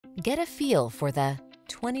Get a feel for the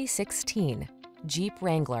 2016 Jeep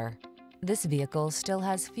Wrangler. This vehicle still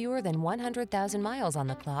has fewer than 100,000 miles on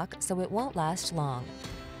the clock, so it won't last long.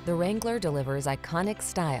 The Wrangler delivers iconic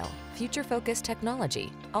style, future-focused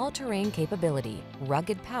technology, all-terrain capability,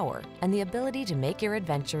 rugged power, and the ability to make your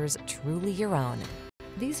adventures truly your own.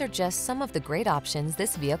 These are just some of the great options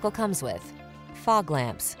this vehicle comes with: fog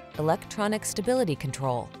lamps, electronic stability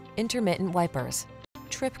control, intermittent wipers,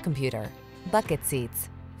 trip computer, bucket seats,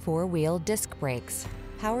 four-wheel disc brakes,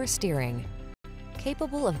 power steering.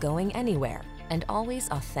 Capable of going anywhere and always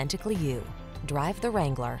authentically you. Drive the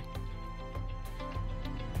Wrangler.